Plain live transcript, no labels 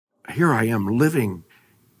here I am living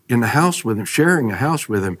in the house with him, sharing a house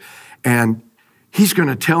with him, and he's going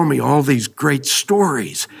to tell me all these great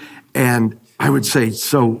stories. And I would say,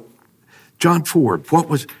 so John Ford, what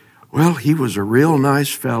was, well, he was a real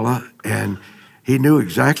nice fella, and he knew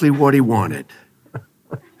exactly what he wanted.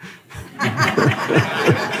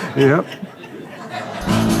 Yep.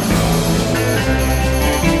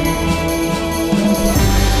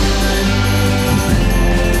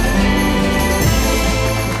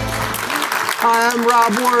 Hi, I'm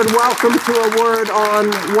Rob Word. Welcome to A Word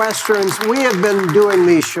on Westerns. We have been doing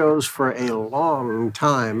these shows for a long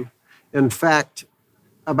time. In fact,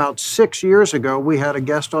 about 6 years ago, we had a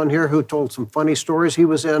guest on here who told some funny stories. He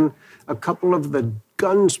was in a couple of the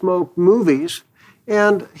Gunsmoke movies,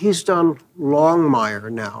 and he's done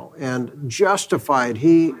Longmire now and Justified.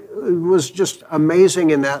 He was just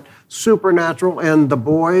amazing in that. Supernatural and The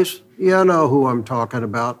Boys. You know who I'm talking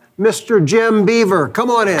about. Mr. Jim Beaver.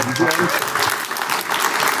 Come on in, Jim.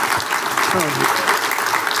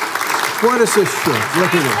 What is this shit?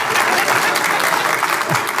 Look at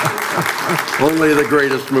it. Only the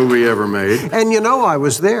greatest movie ever made. And you know, I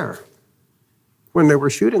was there when they were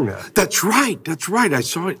shooting that. That's right. That's right. I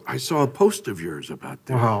saw it. I saw a post of yours about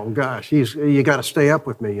that. Oh gosh, you got to stay up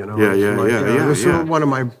with me, you know. Yeah. This is one of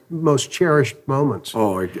my most cherished moments.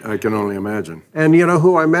 Oh, I can only imagine. And you know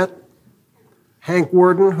who I met? Hank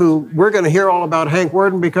Worden, who we're going to hear all about Hank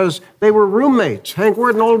Worden because they were roommates. Hank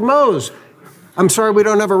Worden, old Mose. I'm sorry we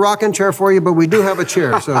don't have a rocking chair for you, but we do have a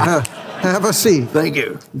chair, so have a seat. Thank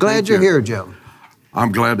you. Glad you're here, Jim.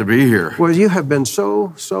 I'm glad to be here. Well, you have been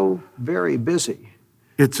so very busy.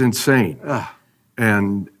 It's insane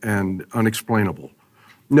and unexplainable.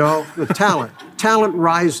 No, the talent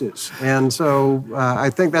rises. And so I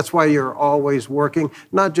think that's why you're always working,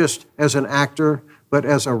 not just as an actor, but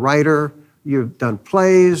as a writer. You've done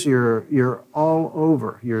plays, you're all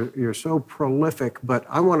over. You're so prolific, but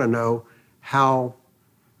I want to know how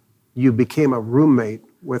you became a roommate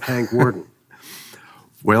with Hank Worden.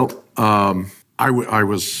 Well, I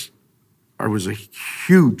was a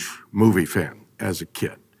huge movie fan as a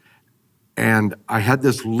kid. And I had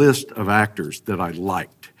this list of actors that I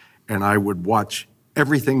liked, and I would watch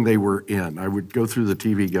everything they were in. I would go through the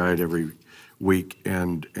TV guide every week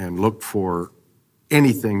and look for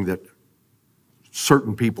anything that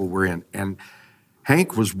certain people were in. And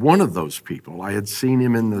Hank was one of those people. I had seen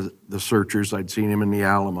him in the Searchers, I'd seen him in the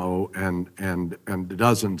Alamo, and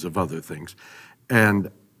dozens of other things.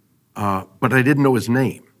 And but I didn't know his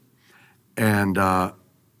name. And but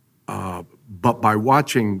by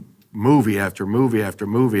watching movie after movie after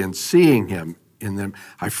movie and seeing him in them,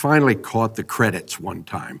 I finally caught the credits one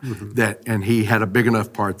time. And he had a big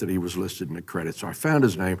enough part that he was listed in the credits. So I found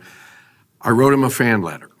his name. I wrote him a fan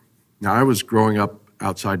letter. Now, I was growing up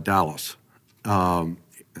outside Dallas, and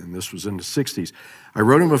this was in the 60s. I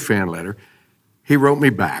wrote him a fan letter. He wrote me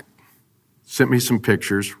back, sent me some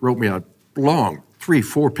pictures, wrote me a long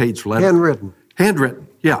 3-4 page letter. Handwritten. Handwritten,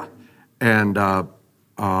 yeah. And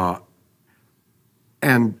I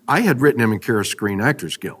had written him in Kara Screen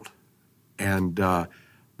Actors Guild,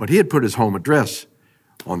 but he had put his home address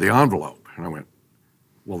on the envelope, and I went,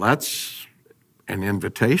 well, that's an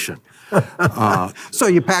invitation. So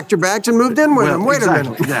you packed your bags and moved in with him. Wait a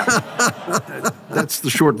minute. Yeah. That's the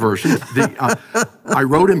short version. I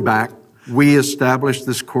wrote him back. We established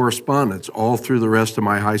this correspondence all through the rest of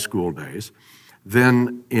my high school days.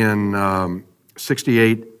 Then in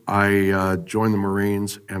 '68, I joined the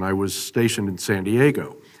Marines, and I was stationed in San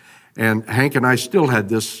Diego. And Hank and I still had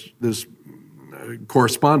this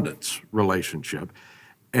correspondence relationship.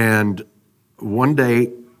 And one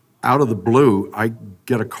day, out of the blue, I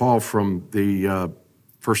get a call from the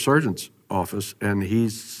first sergeant's office, and he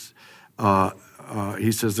says,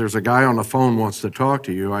 there's a guy on the phone wants to talk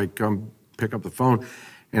to you. I come pick up the phone,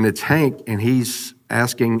 and it's Hank, and he's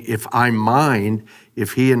asking if I mind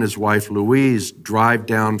if he and his wife Louise drive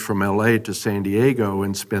down from LA to San Diego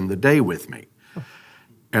and spend the day with me.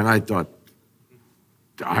 And I thought,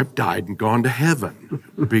 I've died and gone to heaven,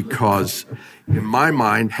 because in my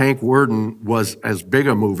mind, Hank Worden was as big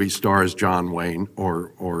a movie star as John Wayne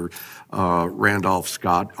or Randolph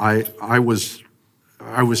Scott. I was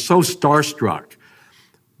so starstruck,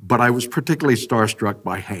 but I was particularly starstruck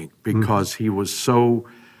by Hank because he was so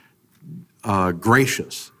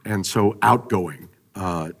gracious and so outgoing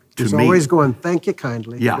to He's me. always going, thank you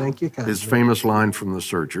kindly, Yeah, thank you kindly. his famous line from the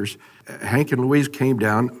Searchers. Hank and Louise came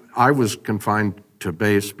down. I was confined to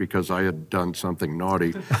base because I had done something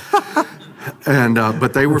naughty.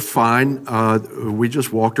 But they were fine. We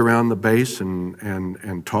just walked around the base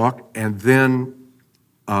and talked. And then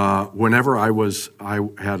whenever I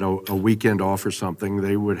had a weekend off or something,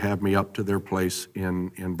 they would have me up to their place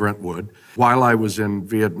in Brentwood. While I was in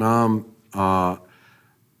Vietnam, I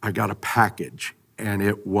got a package, and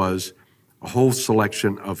it was a whole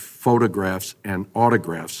selection of photographs and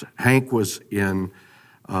autographs. Hank was in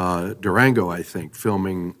Durango, I think,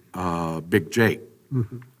 filming Big Jake.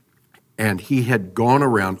 Mm-hmm. And he had gone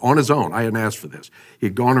around on his own. I hadn't asked for this. He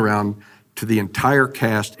had gone around to the entire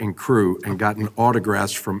cast and crew and gotten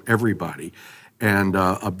autographs from everybody. And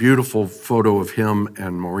a beautiful photo of him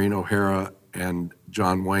and Maureen O'Hara and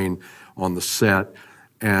John Wayne on the set,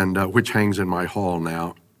 and which hangs in my hall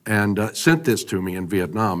now. And sent this to me in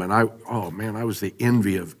Vietnam. And I was the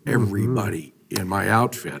envy of everybody in my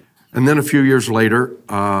outfit. And then a few years later,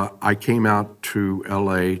 I came out to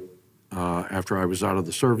LA after I was out of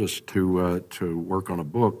the service to work on a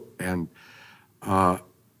book. And I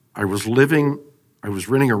was renting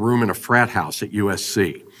a room in a frat house at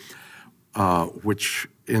USC, which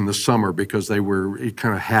in the summer, because they were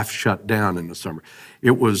kind of half shut down in the summer.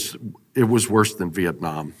 It was worse than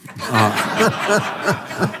Vietnam.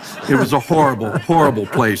 It was a horrible, horrible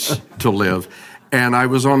place to live. And I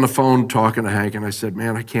was on the phone talking to Hank, and I said,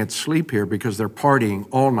 man, I can't sleep here because they're partying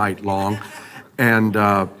all night long. And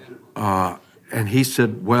he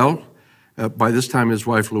said, well, by this time his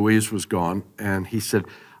wife Louise was gone, and he said,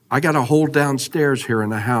 I got a hole downstairs here in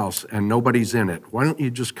the house, and nobody's in it. Why don't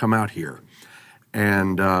you just come out here?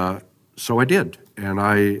 And so I did, and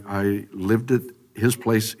I lived at his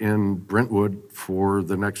place in Brentwood for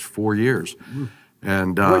the next 4 years.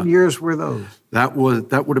 And what years were those? That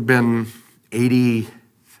would have been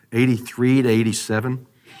 83 to 87.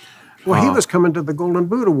 Well, he was coming to the Golden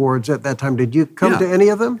Boot Awards at that time. Did you come to any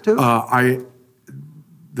of them, too?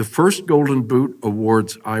 The first Golden Boot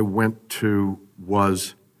Awards I went to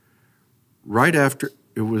was right after,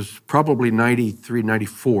 it was probably 93,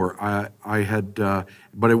 94. I had,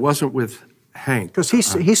 but it wasn't with Hank. Because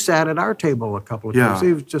he sat at our table a couple of times.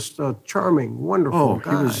 He was just a charming, wonderful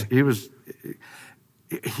guy. He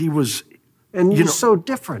was, and he's so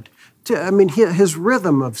different. I mean, his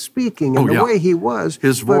rhythm of speaking and the way he was.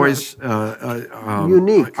 His voice.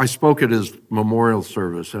 Unique. I spoke at his memorial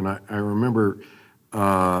service, and I remember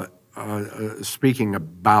speaking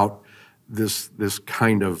about this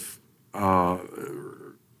kind of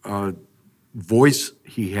voice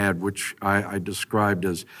he had, which I described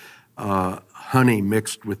as honey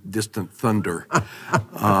mixed with distant thunder.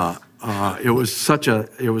 It was such a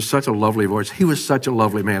lovely voice. He was such a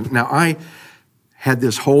lovely man. Now, I had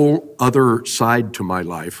this whole other side to my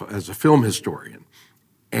life as a film historian.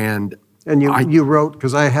 And you wrote,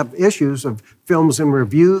 because I have issues of films in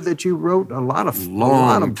review that you wrote, a lot of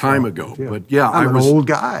time ago. Yeah. But yeah, I'm an old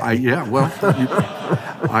guy.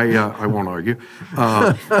 I won't argue.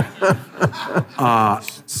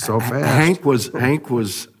 So fast. Hank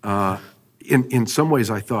was in some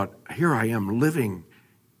ways I thought, here I am living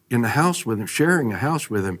in the house with him, sharing a house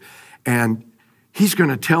with him, and he's going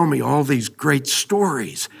to tell me all these great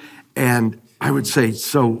stories. And I would say,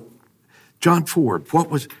 so John Ford,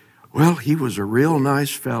 well, he was a real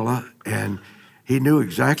nice fella, and he knew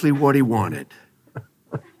exactly what he wanted.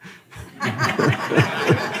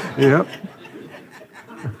 Yep.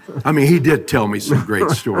 I mean, he did tell me some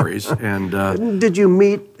great stories. And did you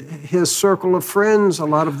meet his circle of friends, a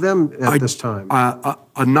lot of them at this time?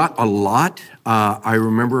 Not a lot. I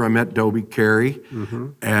remember I met Dobie Carey,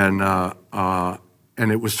 and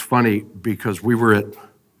it was funny because we were at,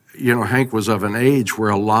 Hank was of an age where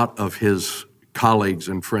a lot of his colleagues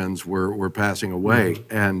and friends were passing away,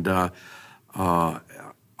 and I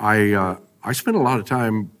spent a lot of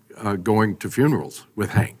time going to funerals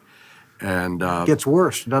with Hank. And it gets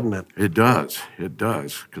worse, doesn't it? It does,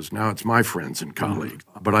 because now it's my friends and colleagues.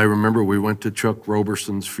 But I remember we went to Chuck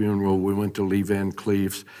Roberson's funeral, we went to Lee Van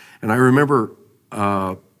Cleef's, and I remember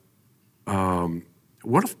one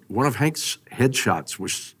of Hank's headshots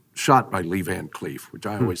was shot by Lee Van Cleef, which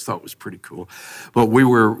I always thought was pretty cool. But we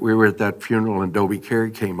were at that funeral, and Dobie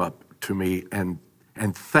Carey came up to me and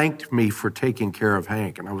thanked me for taking care of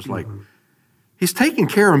Hank, and I was like, he's taking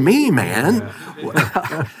care of me, man.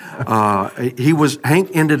 Hank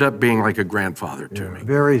ended up being like a grandfather to me.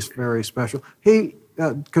 Very, very special.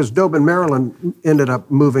 Because Dobin, Maryland ended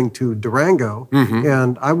up moving to Durango,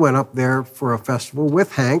 and I went up there for a festival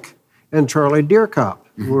with Hank and Charlie Deerkop.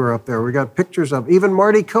 We were up there. We got pictures of, even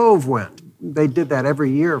Marty Cove went. They did that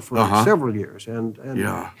every year for several years, and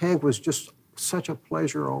Hank was just such a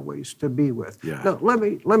pleasure always to be with. Yeah. Now,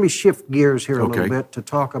 let me shift gears here a little bit to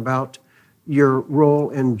talk about your role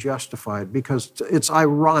in Justified, because it's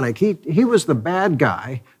ironic. He was the bad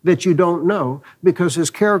guy that you don't know because his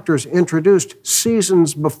character's introduced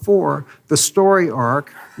seasons before the story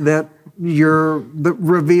arc that you're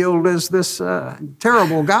revealed as this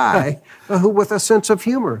terrible guy who with a sense of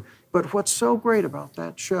humor. But what's so great about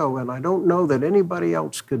that show, and I don't know that anybody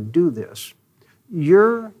else could do this,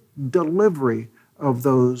 your delivery of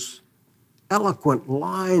those eloquent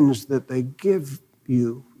lines that they give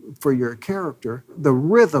you for your character, the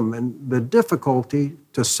rhythm and the difficulty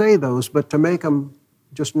to say those, but to make them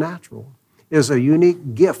just natural, is a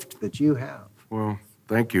unique gift that you have. Well,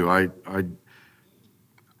 thank you.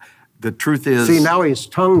 The truth is... See, now he's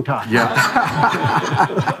tongue-tied. Yeah.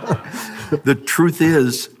 The truth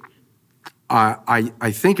is,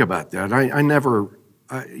 I think about that. I never,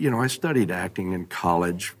 I studied acting in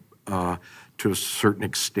college to a certain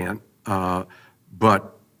extent,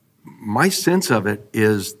 but my sense of it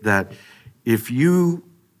is that if you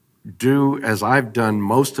do, as I've done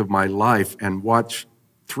most of my life, and watch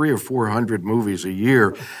 300 or 400 movies a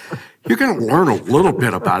year, you're going to learn a little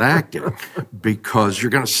bit about acting because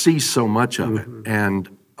you're going to see so much of it.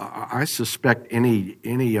 And I suspect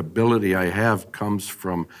any ability I have comes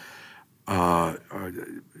from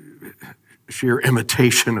sheer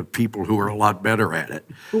imitation of people who are a lot better at it.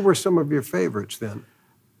 Who were some of your favorites then?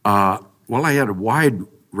 Well, I had a wide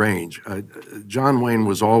range. John Wayne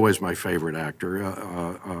was always my favorite actor,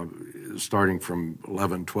 starting from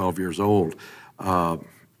 11, 12 years old.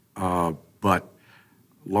 But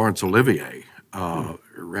Laurence Olivier,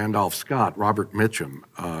 Randolph Scott, Robert Mitchum,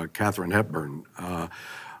 Katharine Hepburn,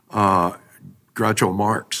 Groucho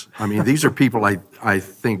Marx. I mean, these are people I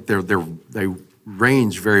think they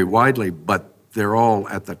range very widely, but they're all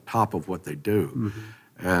at the top of what they do.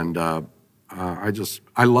 And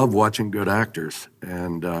I love watching good actors,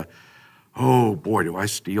 and oh boy, do I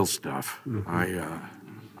steal stuff.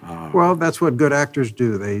 Well, that's what good actors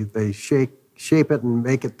do. They shape it and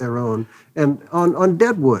make it their own. And on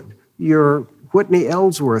Deadwood, your Whitney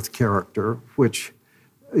Ellsworth character, which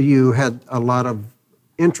you had a lot of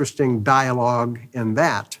interesting dialogue in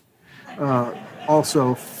that,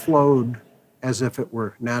 also flowed as if it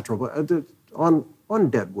were natural. But on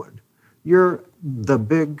Deadwood, you're the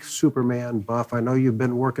big Superman buff. I know you've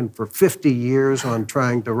been working for 50 years on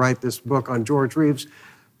trying to write this book on George Reeves.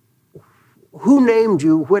 Who named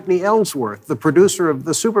you Whitney Ellsworth, the producer of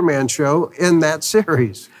the Superman show in that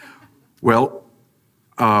series? Well,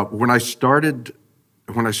 when I started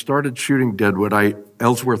shooting Deadwood,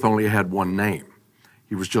 Ellsworth only had one name.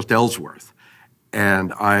 He was just Ellsworth.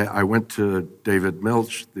 And I went to David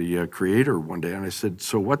Milch, the creator, one day, and I said,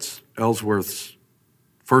 "So what's Ellsworth's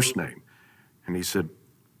first name?" And he said,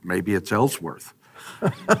 "Maybe it's Ellsworth."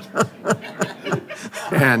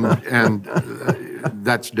 and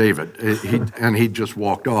that's David. He just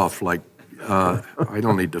walked off like, I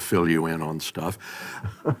don't need to fill you in on stuff.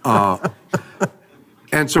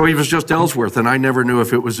 And so he was just Ellsworth, and I never knew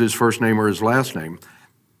if it was his first name or his last name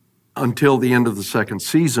until the end of the second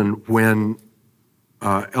season when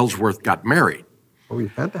Ellsworth got married. Oh, you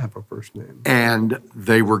had to have a first name. And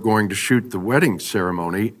they were going to shoot the wedding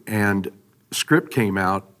ceremony, and the script came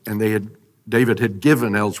out, and David had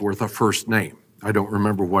given Ellsworth a first name. I don't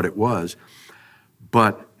remember what it was,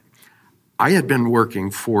 but I had been working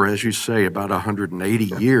for, as you say, about 180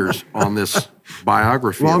 years on this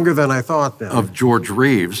biography. Longer than I thought then. Of George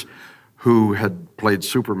Reeves, who had played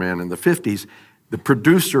Superman in the 50s. The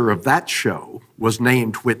producer of that show was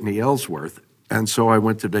named Whitney Ellsworth, and so I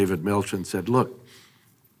went to David Milch and said, "Look,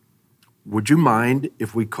 would you mind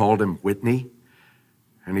if we called him Whitney?"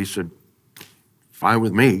 And he said, "Fine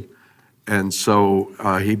with me." And so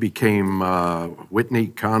he became Whitney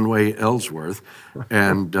Conway Ellsworth,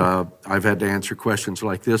 and I've had to answer questions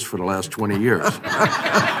like this for the last 20 years.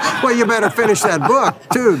 Well, you better finish that book,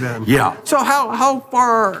 too, then. Yeah. So how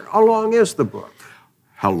far along is the book?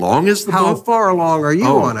 How long is the book? How far along are you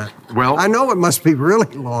on it? Well, I know it must be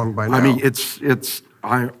really long by now. I mean,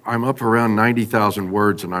 I'm up around 90,000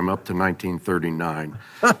 words, and I'm up to 1939.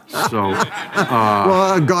 So,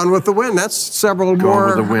 well, Gone with the Wind. That's several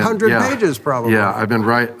more 100 pages, probably. Yeah,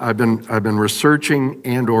 I've been researching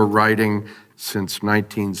and/or writing since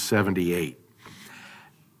 1978,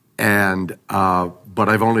 and but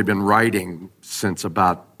I've only been writing since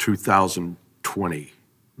about 2020.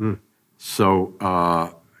 So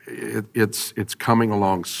it's coming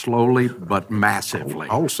along slowly but massively.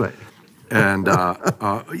 I'll say. And,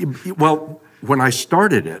 well, when I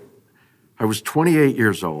started it, I was 28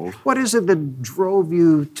 years old. What is it that drove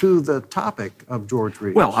you to the topic of George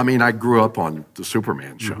Reeves? Well, I mean, I grew up on the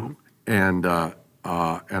Superman show, and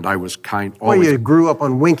and I was Well, always... you grew up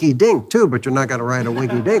on Winky Dink, too, but you're not going to write a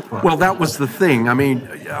Winky Dink book. Well, that was the thing. I mean,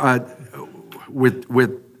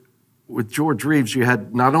 with George Reeves, you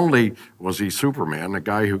had not only was he Superman, a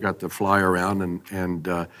guy who got to fly around and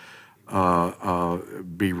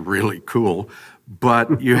be really cool,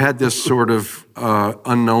 but you had this sort of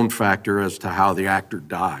unknown factor as to how the actor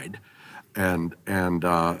died, and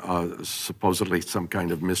supposedly some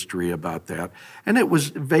kind of mystery about that, and it was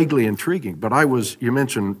vaguely intriguing. But you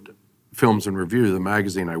mentioned Films and Review, the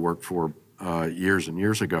magazine I worked for years and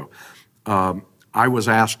years ago. I was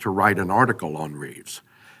asked to write an article on Reeves.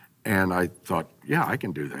 And I thought, yeah, I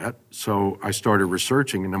can do that. So I started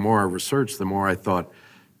researching, and the more I researched, the more I thought,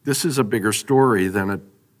 this is a bigger story than a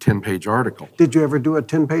 10-page article. Did you ever do a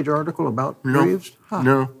 10-page article about Reeves? Huh.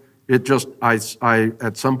 No. It just,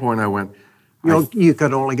 at some point I went... You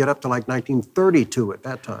could only get up to like 1932 at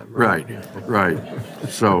that time, right? Right.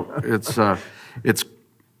 So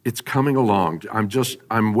it's coming along.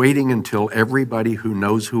 I'm waiting until everybody who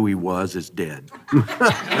knows who he was is dead.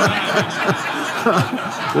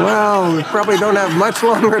 Well, we probably don't have much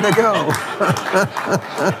longer to go.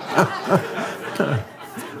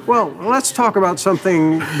 Well, let's talk about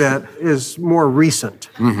something that is more recent,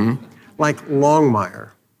 like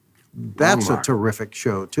Longmire. That's a terrific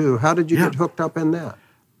show, too. How did you get hooked up in that?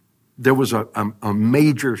 There was a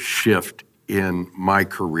major shift in my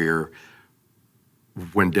career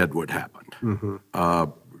when Deadwood happened.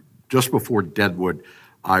 Just before Deadwood,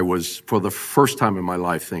 I was, for the first time in my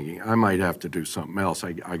life, thinking, I might have to do something else.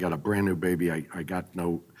 I got a brand new baby.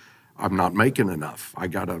 I'm not making enough. I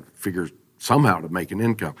got to figure somehow to make an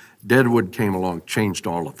income. Deadwood came along, changed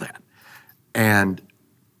all of that. And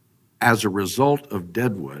as a result of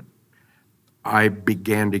Deadwood, I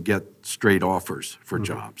began to get straight offers for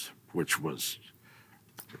jobs,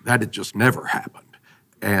 that had just never happened.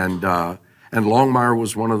 And Longmire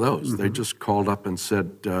was one of those. They just called up and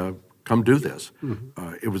said, come do this.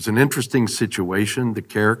 It was an interesting situation. The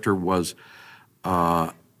character was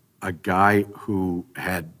a guy who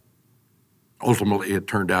had, ultimately it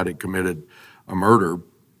turned out he committed a murder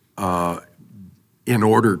in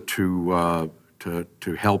order to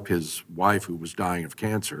help his wife who was dying of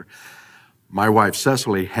cancer. My wife,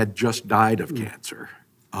 Cecily, had just died of cancer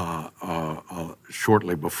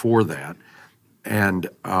shortly before that. And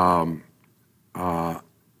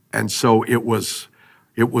so it was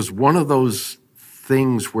one of those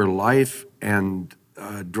things where life and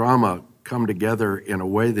drama come together in a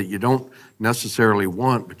way that you don't necessarily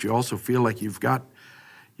want, but you also feel like you've got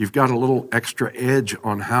a little extra edge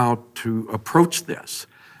on how to approach this.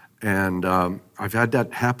 And I've had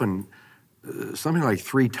that happen something like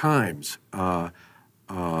 3 times in the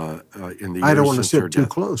years. I don't want to sit too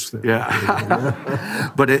close there.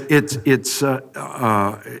 Yeah, but it's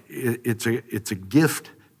a gift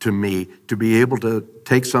to me to be able to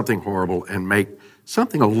take something horrible and make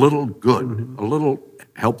something a little good, a little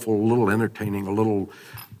helpful, a little entertaining, a little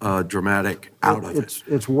dramatic out of it.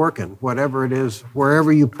 It's working, whatever it is,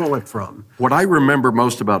 wherever you pull it from. What I remember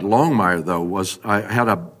most about Longmire, though, was I had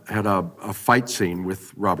a fight scene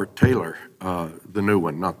with Robert Taylor, the new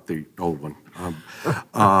one, not the old one.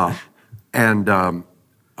 I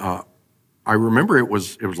remember it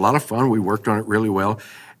was a lot of fun. We worked on it really well.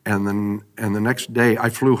 And the next day, I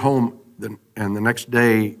flew home, and the next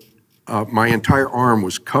day, my entire arm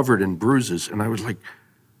was covered in bruises, and I was like,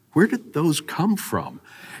 where did those come from?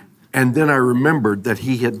 And then I remembered that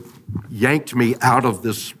he had yanked me out of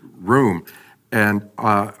this room, and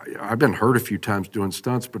I've been hurt a few times doing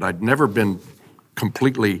stunts, but I'd never been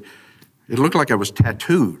completely, it looked like I was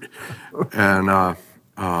tattooed. And,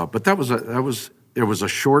 but it was a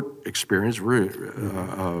short experience, really,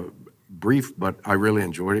 brief, but I really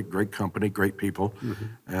enjoyed it. Great company, great people,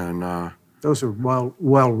 and those are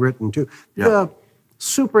well written too. Yeah. The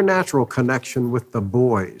supernatural connection with the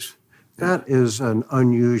boys, that is an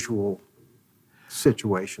unusual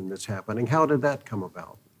situation that's happening. How did that come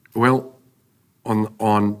about? Well,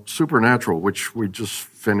 on Supernatural, which we just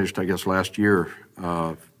finished, I guess, last year,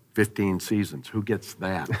 15 seasons. Who gets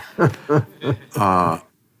that?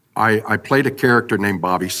 I played a character named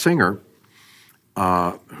Bobby Singer,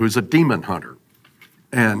 who's a demon hunter,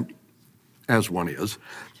 and as one is,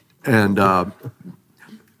 and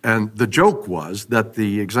the joke was that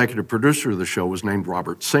the executive producer of the show was named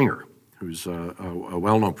Robert Singer, who's a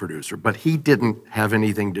well-known producer, but he didn't have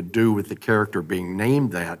anything to do with the character being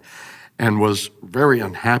named that, and was very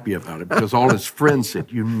unhappy about it because all his friends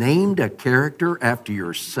said, "You named a character after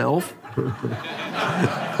yourself?"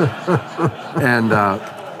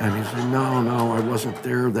 And he said, no, I wasn't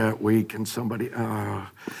there that week, and somebody,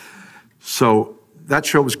 So that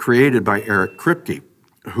show was created by Eric Kripke,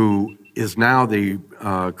 who is now the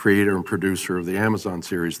creator and producer of the Amazon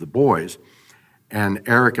series, The Boys. And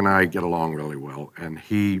Eric and I get along really well, and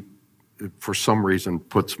he, for some reason,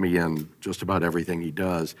 puts me in just about everything he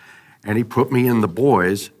does. And he put me in The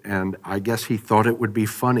Boys, and I guess he thought it would be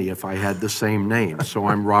funny if I had the same name. So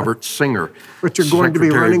I'm Robert Singer. But you're going to be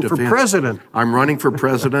running for president. I'm running for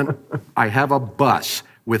president. I have a bus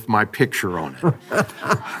with my picture on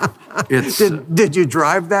it. Did you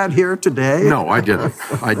drive that here today? No, I didn't.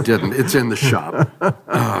 I didn't. It's in the shop.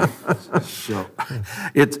 So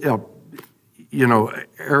it's, you know,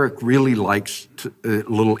 Eric really likes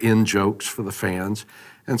little in-jokes for the fans.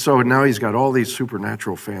 And so now he's got all these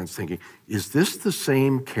Supernatural fans thinking, is this the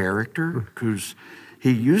same character? Because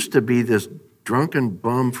he used to be this drunken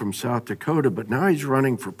bum from South Dakota, but now he's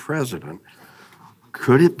running for president.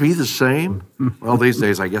 Could it be the same? Well, these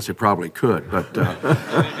days, I guess it probably could, but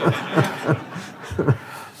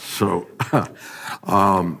so,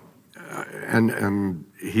 and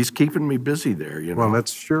he's keeping me busy there, you know. Well, it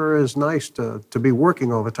sure is nice to be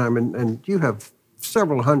working all the time, and you have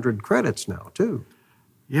several hundred credits now, too.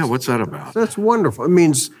 Yeah, what's that about? That's wonderful. It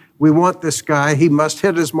means we want this guy, he must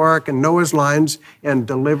hit his mark and know his lines and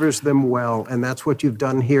delivers them well, and that's what you've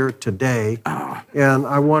done here today. And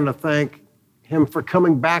I want to thank him for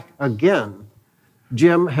coming back again.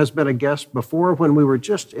 Jim has been a guest before when we were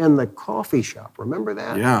just in the coffee shop. Remember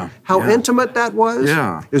that? Yeah. How intimate that was?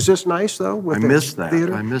 Yeah. Is this nice, though? I missed that.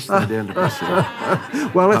 I missed that intimacy.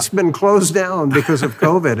 Well, it's been closed down because of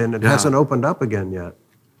COVID, and it hasn't opened up again yet.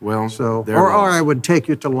 Well, so, or I would take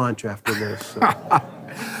you to lunch after this. So.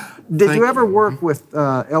 Did you ever work with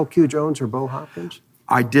L.Q. Jones or Bo Hopkins?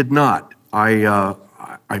 I did not. I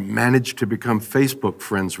managed to become Facebook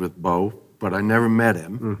friends with Bo, but I never met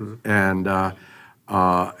him. And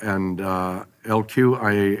LQ,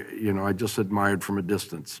 I just admired from a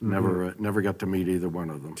distance. Never got to meet either one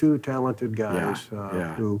of them. Two talented guys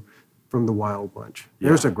who, from the Wild Bunch.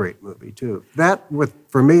 There's a great movie too. That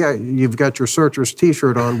for me, you've got your Searchers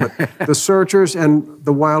T-shirt on, but the Searchers and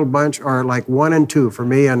the Wild Bunch are like 1 and 2 for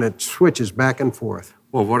me, and it switches back and forth.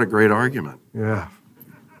 Well, what a great argument. Yeah,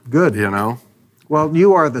 good. You know. Well,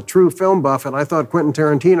 you are the true film buff, and I thought Quentin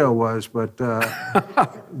Tarantino was, but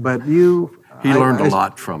you. He learned a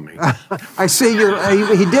lot from me. I see you.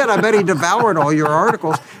 He did. I bet he devoured all your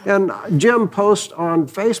articles. And Jim posts on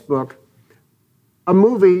Facebook a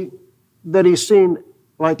movie that he's seen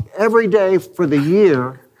like every day for the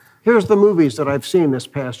year. Here's the movies that I've seen this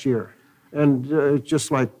past year. And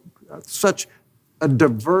just like such a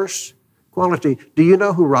diverse quality. Do you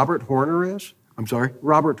know who Robert Horner is? I'm sorry?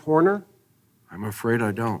 Robert Horner? I'm afraid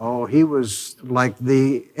I don't. Oh, he was like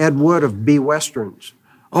the Ed Wood of B Westerns.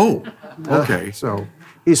 Oh, okay. So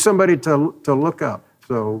he's somebody to look up.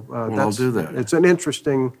 So I'll do that. It's an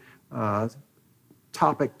interesting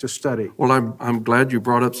topic to study. Well, I'm glad you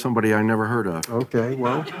brought up somebody I never heard of. Okay,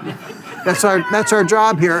 well, that's our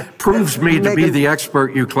job here. Proves me to be the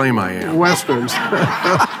expert you claim I am. Westerns.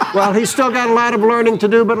 Well, he's still got a lot of learning to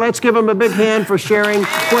do, but let's give him a big hand for sharing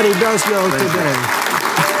what he does know today.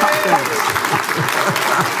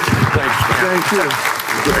 Thanks. Thank you.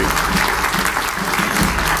 Great.